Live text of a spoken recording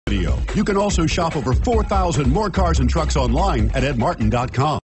video. You can also shop over 4,000 more cars and trucks online at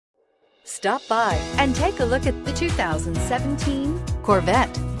edmartin.com. Stop by and take a look at the 2017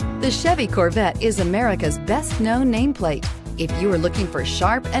 Corvette. The Chevy Corvette is America's best-known nameplate. If you are looking for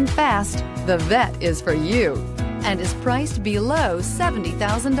sharp and fast, the Vette is for you and is priced below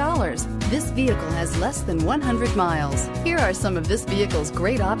 $70,000. This vehicle has less than 100 miles. Here are some of this vehicle's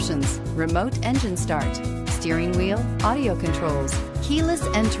great options: remote engine start, steering wheel audio controls, keyless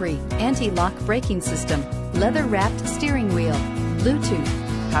entry, anti-lock braking system, leather-wrapped steering wheel,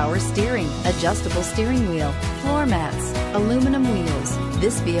 Bluetooth, power steering, adjustable steering wheel, floor mats, aluminum wheels.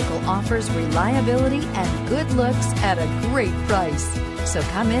 This vehicle offers reliability and good looks at a great price. So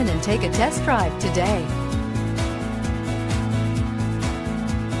come in and take a test drive today.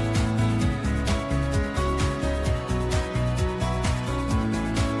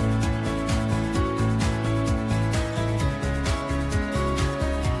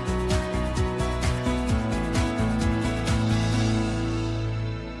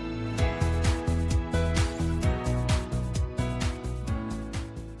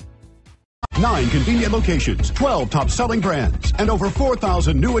 Nine convenient locations, 12 top-selling brands, and over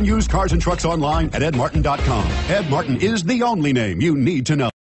 4,000 new and used cars and trucks online at edmartin.com. Ed Martin is the only name you need to know.